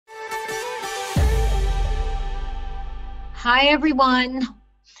Hi, everyone.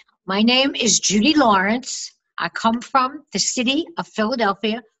 My name is Judith Lawrence. I come from the city of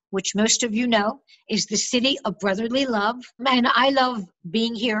Philadelphia, which most of you know is the city of brotherly love. And I love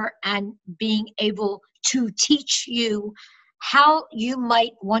being here and being able to teach you how you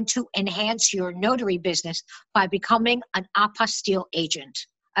might want to enhance your notary business by becoming an apostille agent,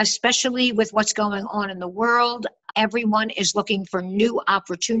 especially with what's going on in the world. Everyone is looking for new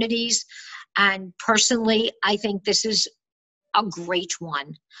opportunities. And personally, I think this is a great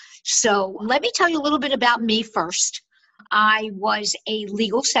one. So let me tell you a little bit about me first. I was a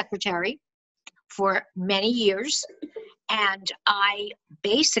legal secretary for many years, and I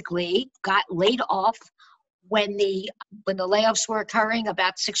basically got laid off when the layoffs were occurring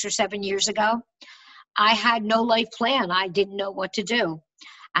about 6 or 7 years ago. I had no life plan. I didn't know what to do.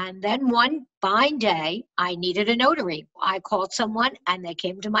 And then one fine day, I needed a notary. I called someone, and they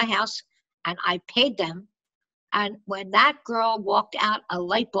came to my house, and I paid them. And when that girl walked out, a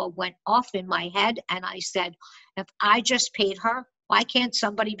light bulb went off in my head, and I said, if I just paid her, why can't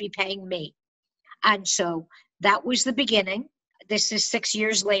somebody be paying me? And so that was the beginning. This is 6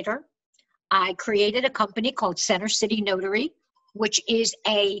 years later. I created a company called Center City Notary, which is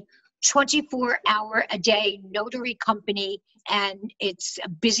a 24-hour-a-day notary company, and it's a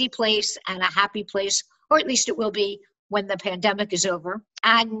busy place and a happy place, or at least it will be when the pandemic is over.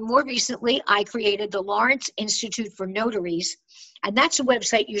 And more recently, I created the Lawrence Institute for Notaries, and that's a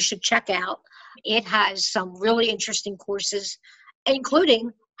website you should check out. It has some really interesting courses,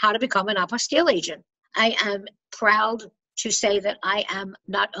 including how to become an apostille agent. I am proud to say that I am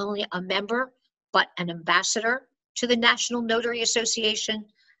not only a member, but an ambassador to the National Notary Association,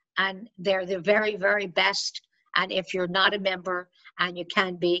 and they're the very, very best. And if you're not a member, and you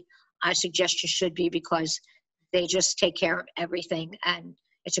can be, I suggest you should be, because they just take care of everything, and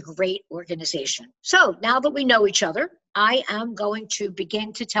it's a great organization. So now that we know each other, I am going to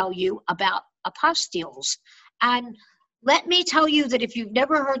begin to tell you about apostilles. And let me tell you that if you've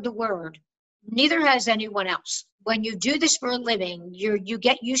never heard the word, neither has anyone else. When you do this for a living, you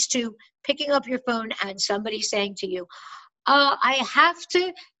get used to picking up your phone and somebody saying to you, I have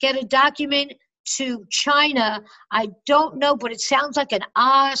to get a document to China. I don't know, but it sounds like an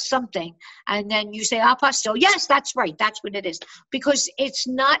something. And then you say apostille. Yes, that's right. That's what it is. Because it's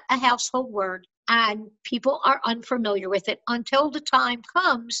not a household word, and people are unfamiliar with it until the time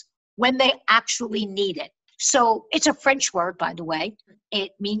comes when they actually need it. So it's a French word, by the way.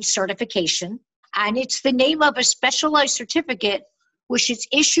 It means certification, and it's the name of a specialized certificate which is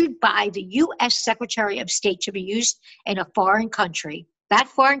issued by the U.S. Secretary of State to be used in a foreign country. That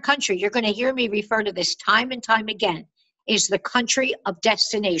foreign country, you're going to hear me refer to this time and time again, is the country of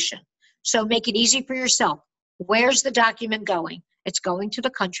destination. So make it easy for yourself. Where's the document going? It's going to the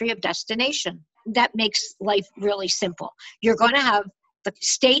country of destination. That makes life really simple. You're going to have the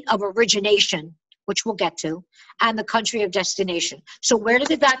state of origination, which we'll get to, and the country of destination. So where did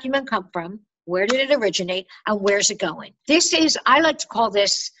the document come from? Where did it originate? And where's it going? This is, I like to call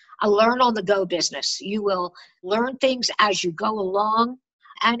this a learn-on-the-go business. You will learn things as you go along,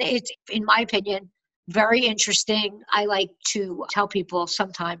 and it's, in my opinion, very interesting. I like to tell people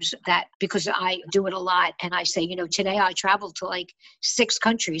sometimes that, because I do it a lot, and I say, today I traveled to like 6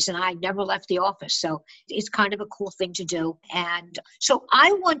 countries and I never left the office. So it's kind of a cool thing to do. And so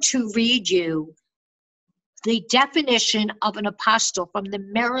I want to read you the definition of an apostille from the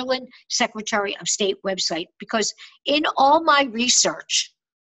Maryland Secretary of State website, because in all my research,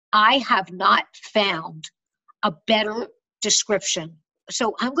 I have not found a better description.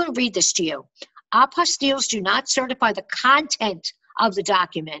 So I'm going to read this to you. Apostilles do not certify the content of the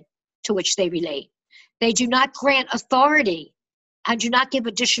document to which they relate. They do not grant authority and do not give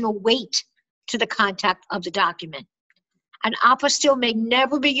additional weight to the content of the document. An apostille may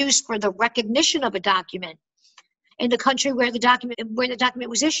never be used for the recognition of a document in the country where the document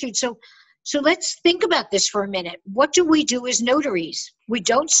was issued. So let's think about this for a minute. What do we do as notaries? We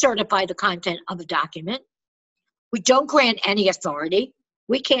don't certify the content of a document. We don't grant any authority.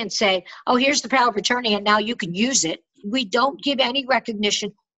 We can't say, oh, here's the power of attorney and now you can use it. We don't give any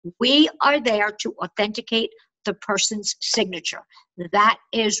recognition. We are there to authenticate the person's signature. That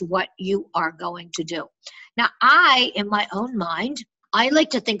is what you are going to do. Now, in my own mind, I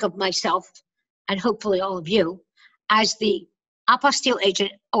like to think of myself, and hopefully all of you, as the apostille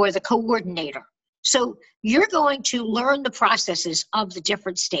agent or the coordinator. So you're going to learn the processes of the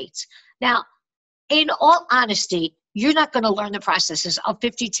different states. Now, in all honesty, you're not going to learn the processes of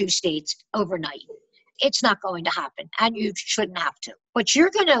 52 states overnight. It's not going to happen, and you shouldn't have to. But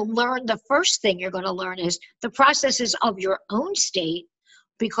you're going to learn, the first thing you're going to learn is the processes of your own state,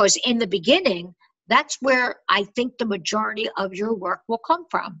 because in the beginning, That's where I think the majority of your work will come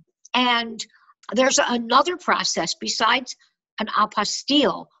from. And there's another process besides an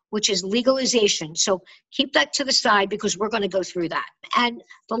apostille, which is legalization. So keep that to the side because we're going to go through that. And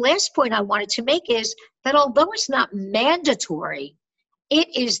the last point I wanted to make is that although it's not mandatory, it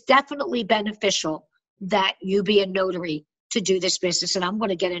is definitely beneficial that you be a notary to do this business. And I'm going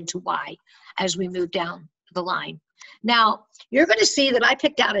to get into why as we move down the line. Now, you're going to see that I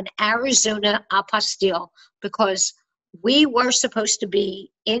picked out an Arizona apostille because we were supposed to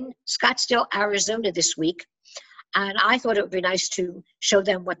be in Scottsdale, Arizona this week. And I thought it would be nice to show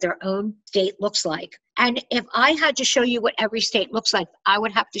them what their own state looks like. And if I had to show you what every state looks like, I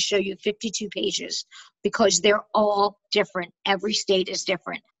would have to show you 52 pages because they're all different. Every state is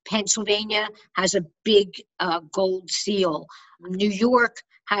different. Pennsylvania has a big gold seal. New York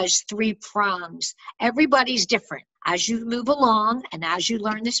has 3 prongs. Everybody's different. As you move along and as you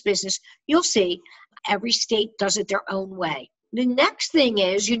learn this business, you'll see every state does it their own way. The next thing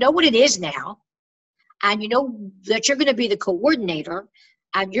is, you know what it is now, and you know that you're going to be the coordinator,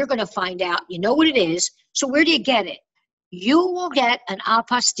 and you're going to find out, you know what it is. So where do you get it? You will get an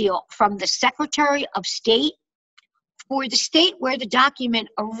apostille from the Secretary of State for the state where the document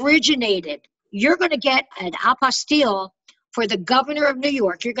originated. You're going to get an apostille for the governor of New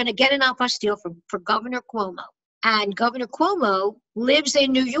York. You're going to get an apostille for Governor Cuomo. And Governor Cuomo lives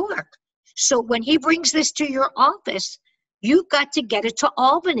in New York. So when he brings this to your office, you've got to get it to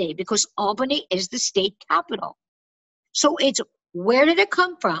Albany because Albany is the state capital. So it's, where did it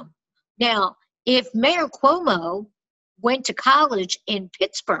come from? Now, if Mayor Cuomo went to college in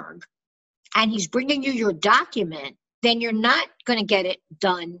Pittsburgh and he's bringing you your document, then you're not going to get it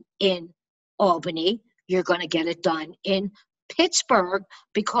done in Albany. You're going to get it done in Pittsburgh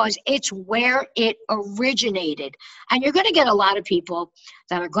because it's where it originated. And you're going to get a lot of people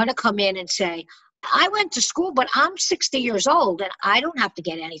that are going to come in and say, I went to school, but I'm 60 years old and I don't have to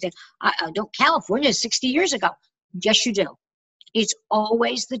get anything. California is 60 years ago. Yes, you do. It's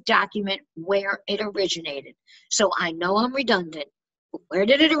always the document where it originated. So I know I'm redundant. But where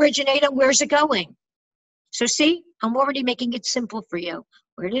did it originate and where's it going? So see, I'm already making it simple for you.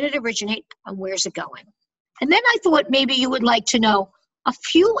 Where did it originate and where's it going? And then I thought maybe you would like to know a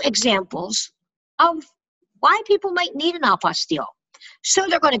few examples of why people might need an apostille. So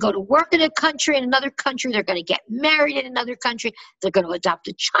they're going to go to work in another country. They're going to get married in another country. They're going to adopt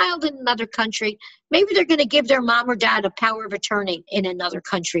a child in another country. Maybe they're going to give their mom or dad a power of attorney in another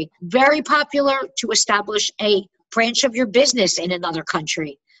country. Very popular to establish a branch of your business in another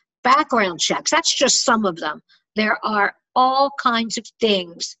country. Background checks, that's just some of them. There are all kinds of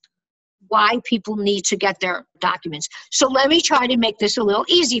things why people need to get their documents. So let me try to make this a little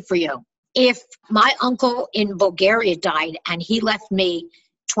easy for you. If my uncle in Bulgaria died and he left me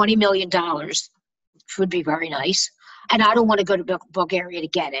 $20 million, which would be very nice, and I don't want to go to Bulgaria to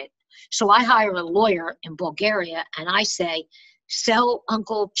get it. So I hire a lawyer in Bulgaria and I say, sell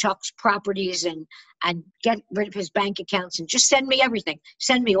Uncle Chuck's properties and get rid of his bank accounts and just send me everything.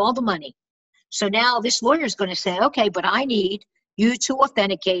 Send me all the money. So now this lawyer is going to say, okay, but I need you to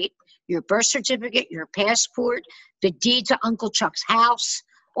authenticate your birth certificate, your passport, the deed to Uncle Chuck's house,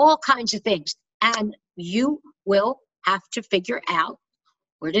 all kinds of things. And you will have to figure out,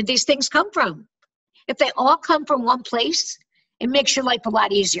 where did these things come from? If they all come from one place, it makes your life a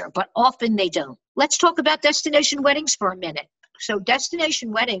lot easier, but often they don't. Let's talk about destination weddings for a minute. So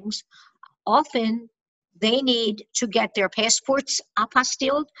destination weddings, often they need to get their passports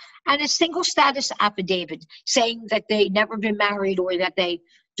apostilled and a single status affidavit saying that they never been married or that they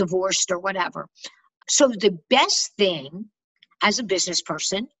divorced or whatever. So the best thing as a business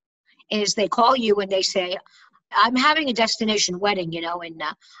person is they call you and they say, I'm having a destination wedding, and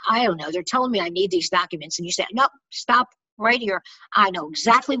I don't know, they're telling me I need these documents. And you say, no, stop right here. I know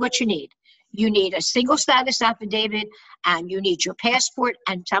exactly what you need. You need a single status affidavit and you need your passport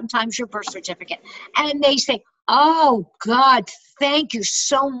and sometimes your birth certificate. And they say, oh God, thank you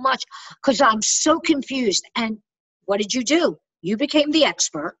so much because I'm so confused. And what did you do? You became the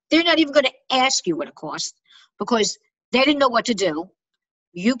expert. They're not even going to ask you what it cost because they didn't know what to do.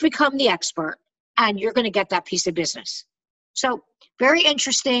 You become the expert and you're going to get that piece of business. So very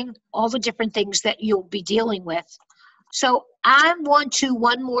interesting, all the different things that you'll be dealing with. So I want to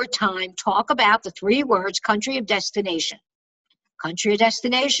one more time talk about the 3 words, country of destination. Country of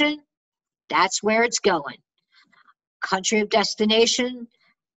destination, that's where it's going. Country of destination,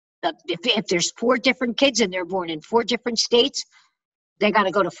 if there's 4 different kids and they're born in 4 different states, they got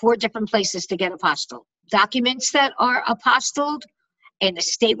to go to 4 different places to get apostilled. Documents that are apostilled in the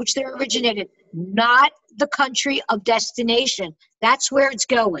state which they're originated, not the country of destination. That's where it's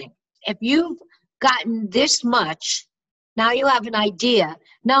going. If you've gotten this much. Now you have an idea.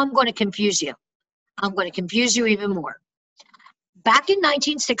 Now I'm going to confuse you. I'm going to confuse you even more. Back in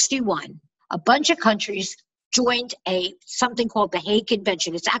 1961, a bunch of countries joined something called the Hague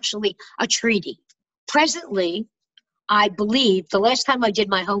Convention. It's actually a treaty. Presently, I believe, the last time I did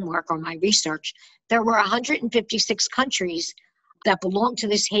my homework or my research, there were 156 countries that belong to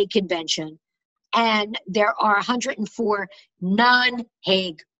this Hague Convention, and there are 104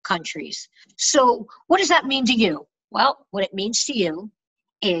 non-Hague countries. So what does that mean to you? Well, what it means to you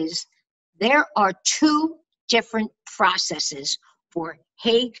is there are two different processes for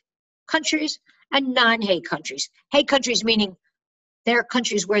Hague countries and non-Hague countries. Hague countries meaning they're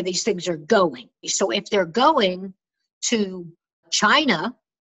countries where these things are going. So if they're going to China,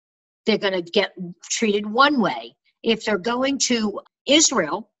 they're going to get treated one way. If they're going to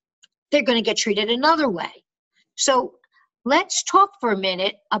Israel, they're going to get treated another way. So let's talk for a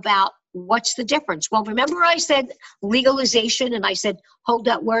minute about what's the difference. Well, remember I said legalization, and I said hold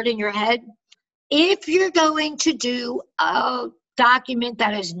that word in your head? If you're going to do a document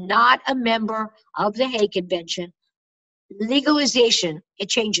that is not a member of the Hague Convention, legalization, it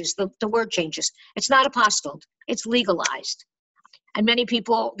changes, the word changes. It's not apostilled, it's legalized. And many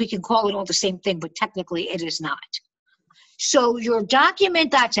people, we can call it all the same thing, but technically it is not. So your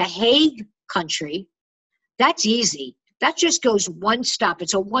document that's a Hague country, that's easy. That just goes one stop.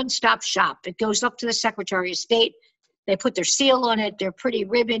 It's a one-stop shop. It goes up to the Secretary of State. They put their seal on it, their pretty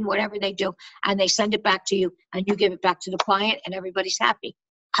ribbon, whatever they do, and they send it back to you, and you give it back to the client, and everybody's happy.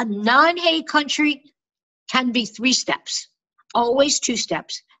 A non-Hague country can be 3 steps, always 2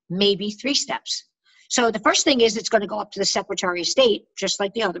 steps, maybe 3 steps. So the first thing is it's going to go up to the Secretary of State, just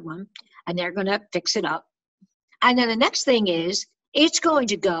like the other one, and they're going to fix it up. And then the next thing is it's going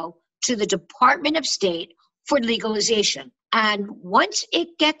to go to the Department of State for legalization. And once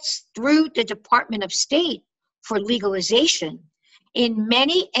it gets through the Department of State for legalization, in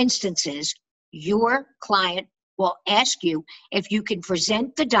many instances, your client will ask you if you can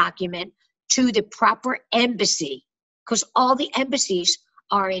present the document to the proper embassy, because all the embassies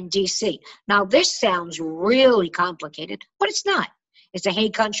are in DC. Now, this sounds really complicated, but it's not. It's a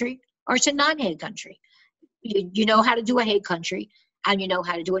Hague country or it's a non-Hague country. You know how to do a Hague country, and you know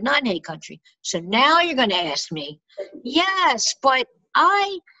how to do a non-Hague country. So now you're going to ask me, yes, but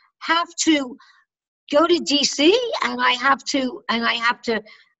I have to go to DC and I have to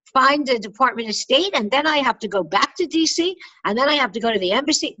find the Department of State, and then I have to go back to DC, and then I have to go to the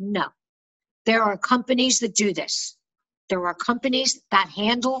embassy. No, there are companies that do this. There are companies that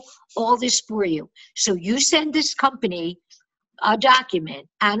handle all this for you. So you send this company a document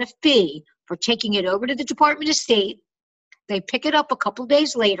and a fee for taking it over to the Department of State. They pick it up a couple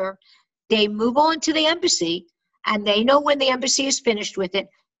days later. They move on to the embassy, and they know when the embassy is finished with it,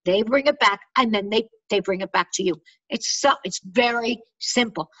 they bring it back, and then they bring it back to you. It's very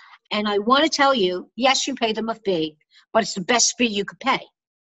simple. And I want to tell you, yes, you pay them a fee, but it's the best fee you could pay.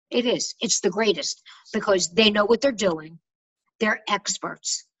 It is. It's the greatest, because they know what they're doing. They're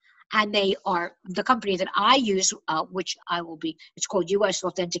experts. And they are the company that I use, which I will be, it's called U.S.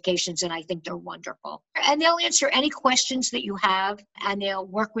 Authentications, and I think they're wonderful. And they'll answer any questions that you have, and they'll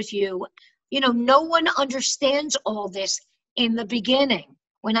work with you. You know, no one understands all this in the beginning.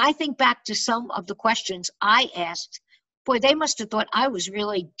 When I think back to some of the questions I asked, boy, they must have thought I was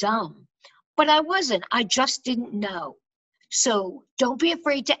really dumb. But I wasn't. I just didn't know. So don't be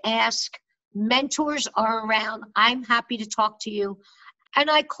afraid to ask. Mentors are around. I'm happy to talk to you. And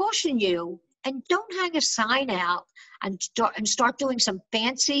I caution you, and don't hang a sign out and start doing some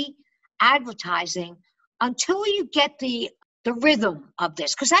fancy advertising until you get the rhythm of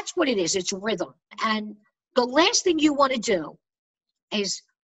this, because that's what it is. It's rhythm. And the last thing you want to do is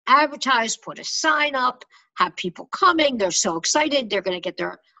advertise, put a sign up, have people coming. They're so excited. They're going to get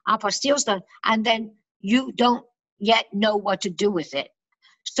their apostilles done. And then you don't yet know what to do with it.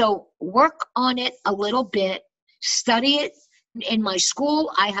 So work on it a little bit, study it. In my school,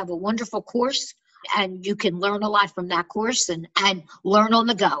 I have a wonderful course, and you can learn a lot from that course and learn on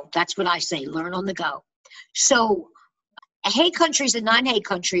the go. That's what I say, learn on the go. So Hague countries and non-Hague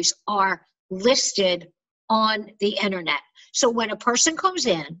countries are listed on the internet. So when a person comes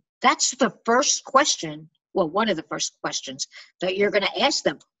in, that's the first question, well, one of the first questions that you're going to ask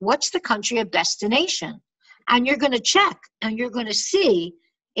them. What's the country of destination? And you're going to check, and you're going to see,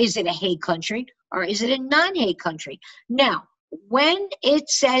 is it a Hague country or is it a non-Hague country? Now, when it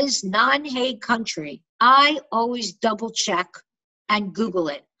says non-Hague country, I always double check and Google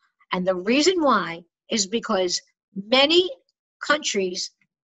it. And the reason why is because many countries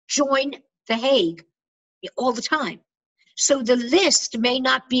join the Hague all the time. So the list may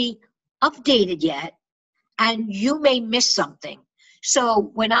not be updated yet, and you may miss something.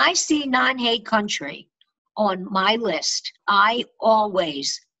 So when I see non-Hague country on my list, I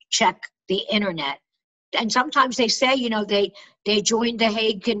always check the internet. And sometimes they say, they joined the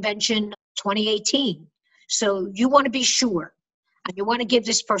Hague Convention 2018. So you want to be sure, and you want to give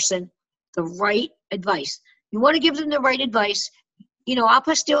this person the right advice. You want to give them the right advice.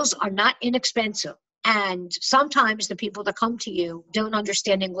 Apostilles are not inexpensive. And sometimes the people that come to you don't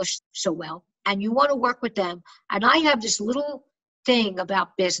understand English so well, and you want to work with them. And I have this little thing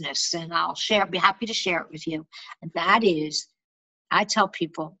about business, and be happy to share it with you. And that is, I tell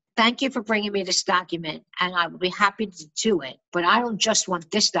people, thank you for bringing me this document, and I will be happy to do it. But I don't just want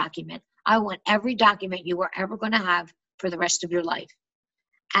this document. I want every document you are ever going to have for the rest of your life.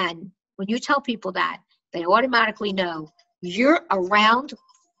 And when you tell people that, they automatically know you're around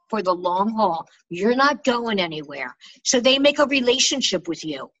for the long haul. You're not going anywhere. So they make a relationship with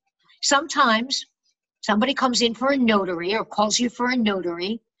you. Sometimes somebody comes in for a notary or calls you for a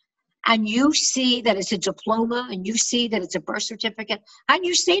notary, and you see that it's a diploma, and you see that it's a birth certificate, and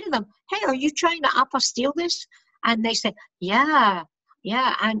you say to them, hey, are you trying to apostille this? And they say, yeah.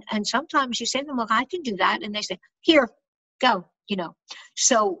 And sometimes you say to them, look, I can do that. And they say, here, go,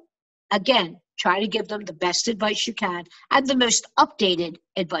 So again, try to give them the best advice you can and the most updated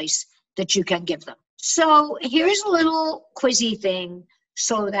advice that you can give them. So here's a little quizzy thing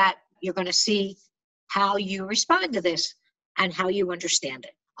so that you're going to see how you respond to this and how you understand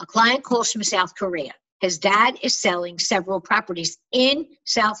it. A client calls from South Korea. His dad is selling several properties in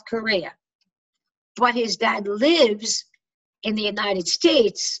South Korea, but his dad lives in the United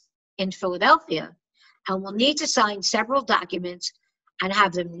States, in Philadelphia, and will need to sign several documents and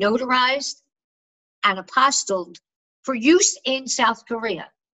have them notarized and apostilled for use in South Korea.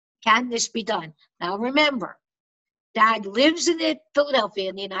 Can this be done? Now remember, Dad lives in Philadelphia,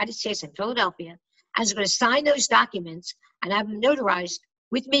 in the United States, in Philadelphia, and is going to sign those documents and have them notarized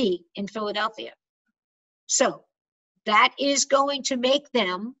with me in Philadelphia. So that is going to make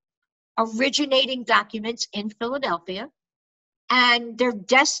them originating documents in Philadelphia, and their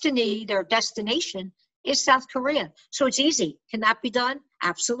destination is South Korea. So it's easy. Can that be done?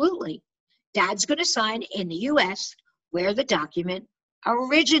 Absolutely. Dad's going to sign in the U.S. where the document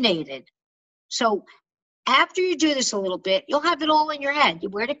originated. So after you do this a little bit, you'll have it all in your head.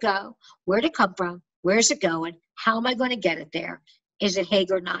 Where to go, where to come from, where's it going, how am I going to get it there? Is it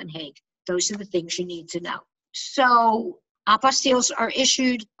Hague or non-Hague? Those are the things you need to know. So apostilles are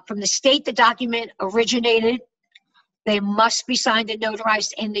issued from the state the document originated. They must be signed and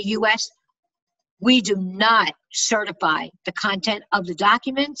notarized in the U.S. We do not certify the content of the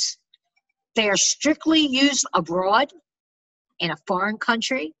documents. They are strictly used abroad in a foreign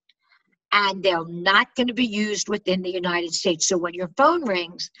country, and they're not going to be used within the United States. So when your phone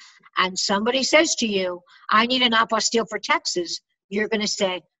rings and somebody says to you, I need an apostille for Texas, you're going to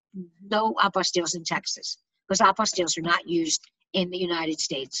say, no apostilles in Texas, because apostilles are not used in the United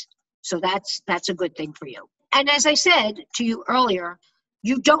States. So that's a good thing for you. And as I said to you earlier,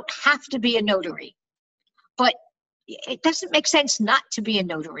 you don't have to be a notary, but it doesn't make sense not to be a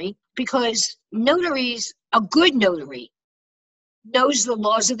notary, because notaries, a good notary, knows the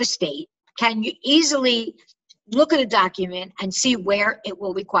laws of the state, can you easily look at a document and see where it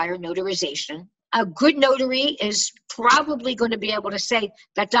will require notarization. A good notary is probably going to be able to say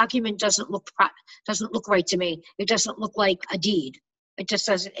that document doesn't look right to me. It doesn't look like a deed. It just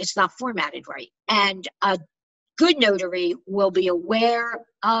doesn't. It's not formatted right. And a good notary will be aware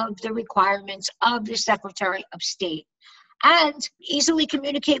of the requirements of the Secretary of State and easily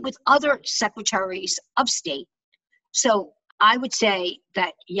communicate with other secretaries of state. So I would say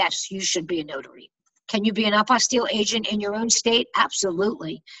that, yes, you should be a notary. Can you be an apostille agent in your own state?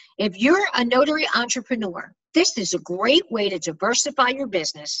 Absolutely. If you're a notary entrepreneur, this is a great way to diversify your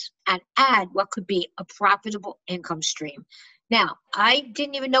business and add what could be a profitable income stream. Now, I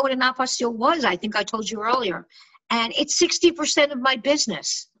didn't even know what an apostille was. I think I told you earlier. And it's 60% of my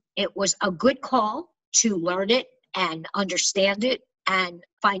business. It was a good call to learn it and understand it. And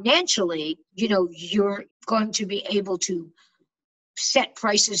financially, you're going to be able to set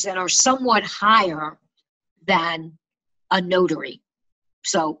prices that are somewhat higher than a notary.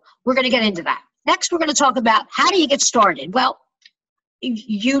 So we're going to get into that. Next, we're going to talk about how do you get started? Well,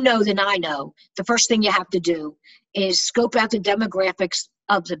 you know than I know, the first thing you have to do is scope out the demographics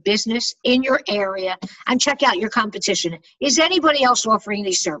of the business in your area and check out your competition. Is anybody else offering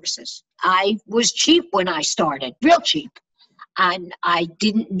these services? I was cheap when I started, real cheap. And I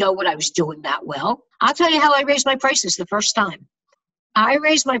didn't know what I was doing that well. I'll tell you how I raised my prices the first time. I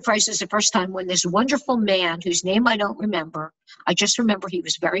raised my prices the first time when this wonderful man, whose name I don't remember, I just remember he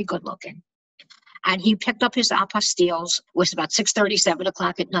was very good looking. And he picked up his apostilles, it was about 6:30, 7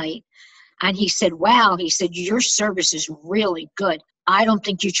 o'clock at night. And he said, wow, he said, your service is really good. I don't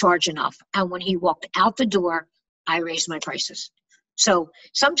think you charge enough. And when he walked out the door, I raised my prices. So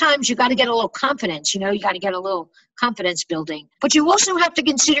sometimes you got to get a little confidence, you got to get a little confidence building. But you also have to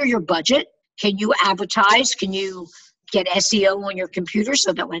consider your budget. Can you advertise? Can you get SEO on your computer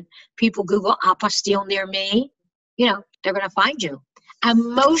so that when people Google apostille near me, they're going to find you?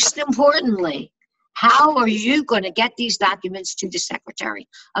 And most importantly, how are you going to get these documents to the Secretary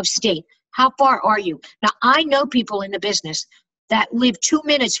of State? How far are you? Now, I know people in the business that live 2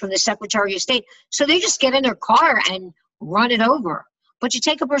 minutes from the Secretary of State, so they just get in their car and run it over. But you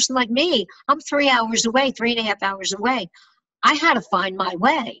take a person like me, I'm 3 hours away, 3.5 hours away. I had to find my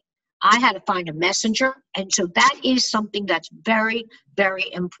way. I had to find a messenger. And so that is something that's very, very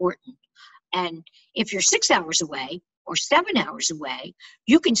important. And if you're 6 hours away or 7 hours away,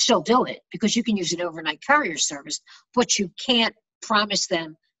 you can still do it because you can use an overnight courier service, but you can't promise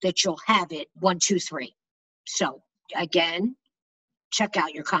them that you'll have it 1, 2, 3. So again, check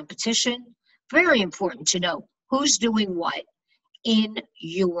out your competition. Very important to know who's doing what in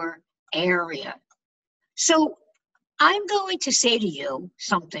your area. So I'm going to say to you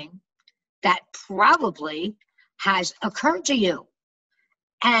something that probably has occurred to you.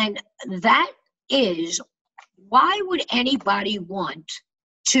 And that is, why would anybody want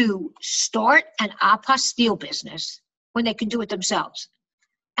to start an apostille business when they can do it themselves?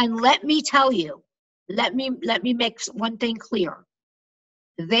 And let me tell you, let me make one thing clear.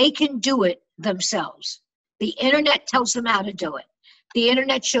 They can do it themselves. The internet tells them how to do it. The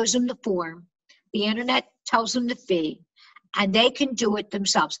internet shows them the form. The internet tells them the fee, and they can do it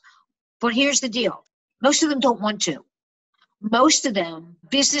themselves. But here's the deal. Most of them don't want to. Most of them,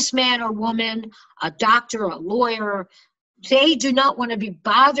 businessman or woman, a doctor, a lawyer, they do not want to be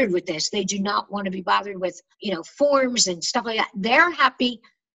bothered with this. They do not want to be bothered with, forms and stuff like that. They're happy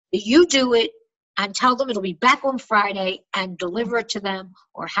that you do it and tell them it'll be back on Friday and deliver it to them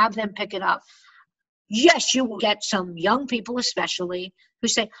or have them pick it up. Yes, you will get some young people especially who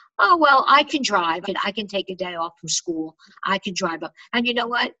say, oh, well, I can drive. I can take a day off from school. I can drive up. And you know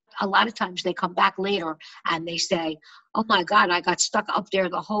what? A lot of times they come back later and they say, oh, my God, I got stuck up there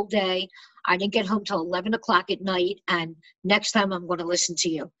the whole day. I didn't get home till 11 o'clock at night. And next time I'm going to listen to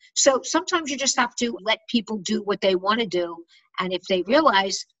you. So sometimes you just have to let people do what they want to do. And if they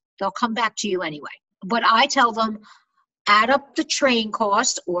realize, they'll come back to you anyway. But I tell them, add up the train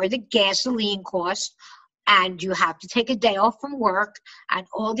cost or the gasoline cost, and you have to take a day off from work and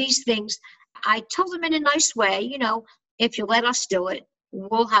all these things. I tell them in a nice way, if you let us do it,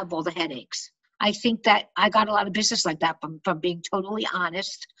 we'll have all the headaches. I think that I got a lot of business like that from being totally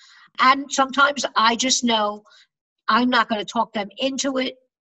honest. And sometimes I just know I'm not going to talk them into it.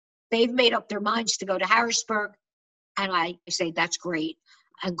 They've made up their minds to go to Harrisburg, and I say, that's great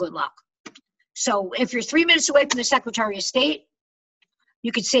and good luck. So if you're 3 minutes away from the Secretary of State,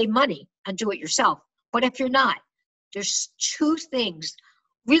 you could save money and do it yourself. But if you're not, there's two things.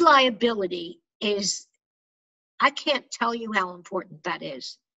 Reliability is, I can't tell you how important that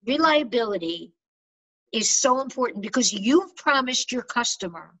is. Reliability is so important because you've promised your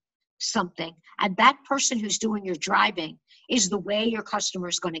customer something, and that person who's doing your driving is the way your customer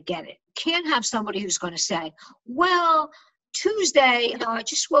is going to get it. You can't have somebody who's going to say, well, Tuesday, I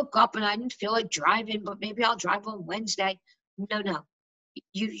just woke up and I didn't feel like driving, but maybe I'll drive on Wednesday. No.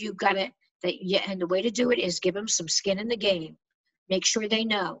 You got to, and the way to do it is give them some skin in the game. Make sure they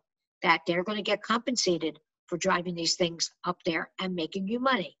know that they're going to get compensated for driving these things up there and making you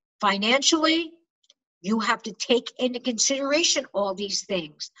money. Financially, you have to take into consideration all these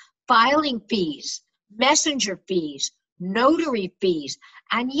things. Filing fees, messenger fees, notary fees,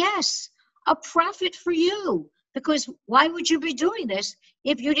 and yes, a profit for you. Because why would you be doing this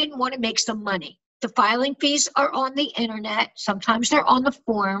if you didn't want to make some money? The filing fees are on the internet. Sometimes they're on the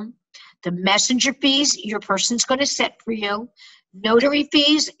form. The messenger fees, your person's going to set for you. Notary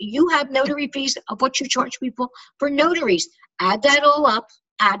fees, you have notary fees of what you charge people for notaries. Add that all up,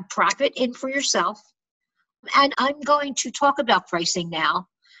 add profit in for yourself. And I'm going to talk about pricing now.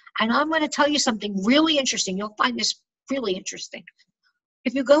 And I'm going to tell you something really interesting. You'll find this really interesting.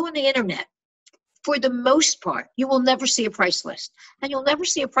 If you go on the internet, for the most part, you will never see a price list. And you'll never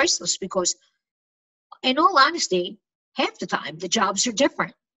see a price list because, in all honesty, half the time, the jobs are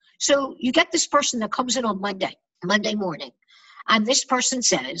different. So you get this person that comes in on Monday morning, and this person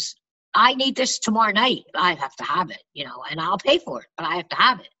says, I need this tomorrow night. I have to have it, and I'll pay for it, but I have to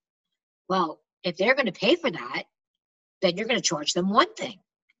have it. Well, if they're going to pay for that, then you're going to charge them one thing.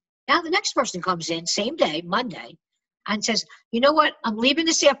 Now the next person comes in, same day, Monday, and says, you know what, I'm leaving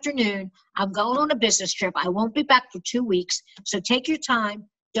this afternoon. I'm going on a business trip. I won't be back for 2 weeks. So take your time.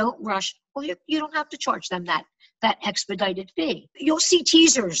 Don't rush. Well, you don't have to charge them that expedited fee. You'll see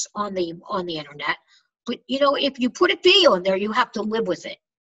teasers on the internet, but if you put a fee on there, you have to live with it.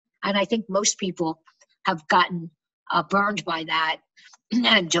 And I think most people have gotten burned by that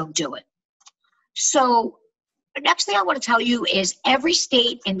and don't do it. So the next thing I want to tell you is every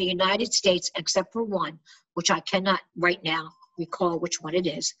state in the United States, except for one, which I cannot right now recall which one it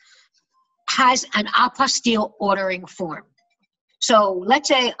is, has an apostille ordering form. So let's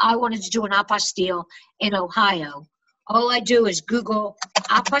say I wanted to do an apostille in Ohio. All I do is Google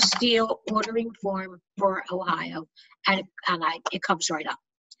apostille ordering form for Ohio, and it comes right up.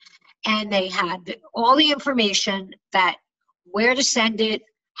 And they have all the information that where to send it,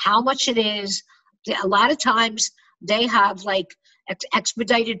 how much it is. A lot of times they have like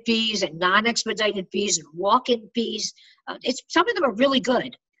expedited fees and non-expedited fees and walk-in fees. Some of them are really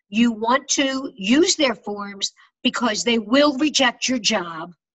good. You want to use their forms because they will reject your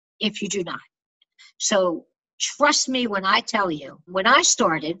job if you do not. So trust me when I tell you, when I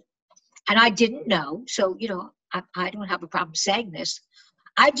started, and I didn't know, so I don't have a problem saying this,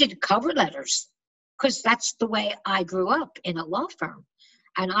 I did cover letters because that's the way I grew up in a law firm.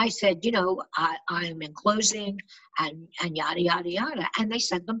 And I said, I'm in closing and yada, yada, yada. And they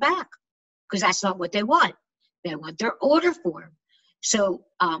sent them back because that's not what they want. They want their order form. So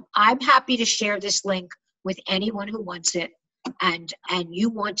I'm happy to share this link with anyone who wants it. And you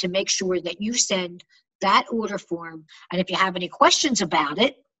want to make sure that you send that order form. And if you have any questions about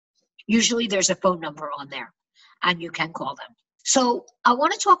it, usually there's a phone number on there and you can call them. So I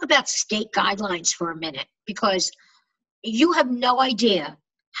want to talk about state guidelines for a minute because you have no idea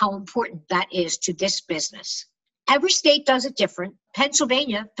how important that is to this business. Every state does it different.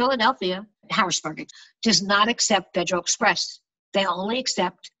 Pennsylvania, Philadelphia, Harrisburg does not accept Federal Express. They only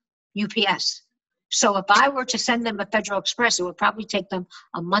accept UPS. So if I were to send them a Federal Express, it would probably take them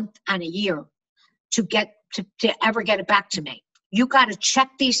a month and a year to ever get it back to me. You got to check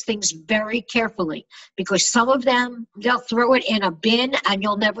these things very carefully because some of them, they'll throw it in a bin and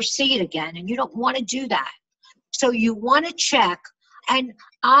you'll never see it again. And you don't want to do that. So you want to check. And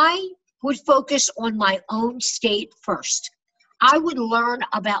I would focus on my own state first. I would learn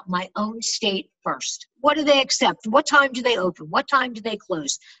about my own state first. What do they accept? What time do they open? What time do they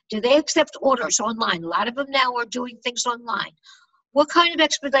close? Do they accept orders online? A lot of them now are doing things online. What kind of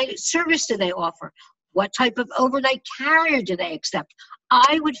expedited service do they offer? What type of overnight carrier do they accept?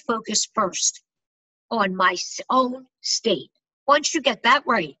 I would focus first on my own state. Once you get that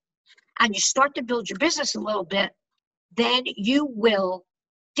right and you start to build your business a little bit, then you will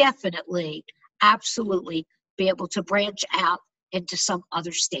definitely, absolutely be able to branch out into some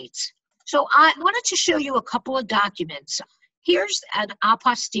other states. So I wanted to show you a couple of documents. Here's an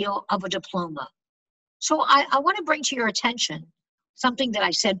apostille of a diploma. So I want to bring to your attention something that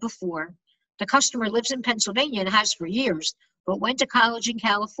I said before. The customer lives in Pennsylvania and has for years, but went to college in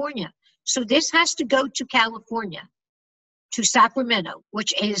California. So this has to go to California, to Sacramento,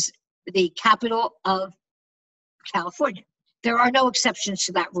 which is the capital of California. There are no exceptions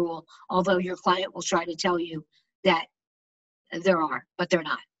to that rule, although your client will try to tell you that there are, but they're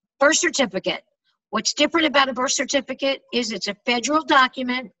not. Birth certificate. What's different about a birth certificate is it's a federal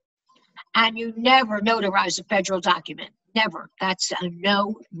document, and you never notarize a federal document. Never. That's a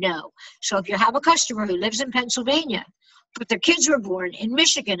no. So if you have a customer who lives in Pennsylvania, but their kids were born in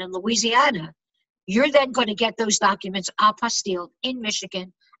Michigan and Louisiana, you're then going to get those documents apostilled in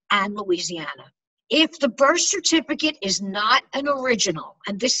Michigan and Louisiana. If the birth certificate is not an original,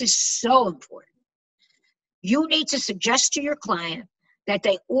 and this is so important, you need to suggest to your client that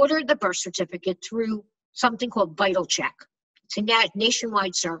they order the birth certificate through something called Vital Check. It's a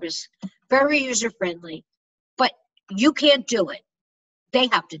nationwide service, very user-friendly, but you can't do it. They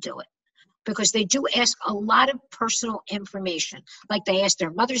have to do it because they do ask a lot of personal information. Like they ask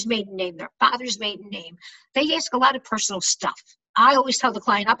their mother's maiden name, their father's maiden name. They ask a lot of personal stuff. I always tell the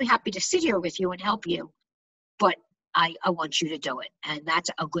client, I'll be happy to sit here with you and help you, but I want you to do it, and that's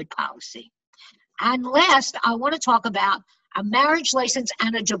a good policy. And last, I want to talk about a marriage license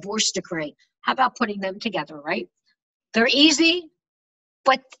and a divorce decree. How about putting them together, right? They're easy,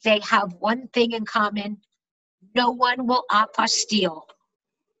 but they have one thing in common. No one will apostille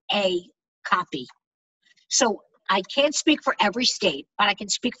a copy. So I can't speak for every state, but I can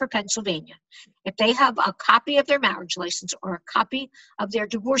speak for Pennsylvania. If they have a copy of their marriage license or a copy of their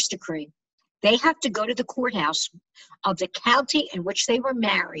divorce decree, they have to go to the courthouse of the county in which they were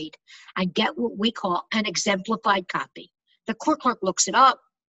married and get what we call an exemplified copy. The court clerk looks it up,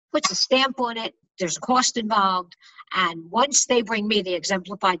 puts a stamp on it, there's a cost involved, and once they bring me the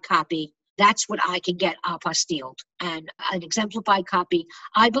exemplified copy, that's what I can get apostilled. And an exemplified copy,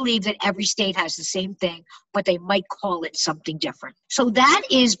 I believe that every state has the same thing, but they might call it something different. So that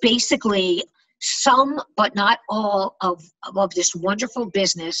is basically some, but not all, of this wonderful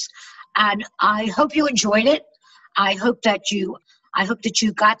business. And I hope you enjoyed it. I hope that you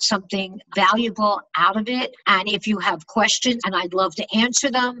got something valuable out of it. And if you have questions, and I'd love to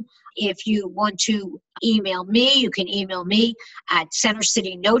answer them, if you want to email me, you can email me at Center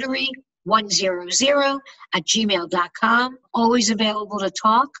City Notary 100@gmail.com. Always available to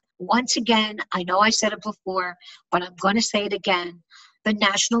talk. Once again, I know I said it before, but I'm going to say it again. The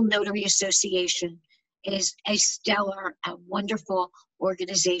National Notary Association is a stellar and wonderful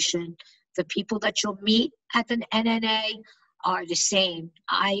organization. The people that you'll meet at the NNA are the same.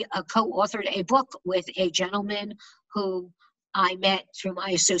 I co-authored a book with a gentleman who I met through my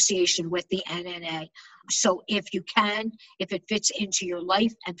association with the NNA. So if it fits into your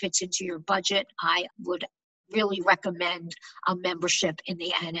life and fits into your budget, I would really recommend a membership in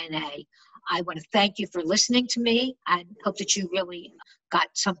the NNA. I want to thank you for listening to me and hope that you really got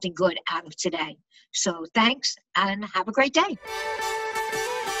something good out of today. So thanks and have a great day.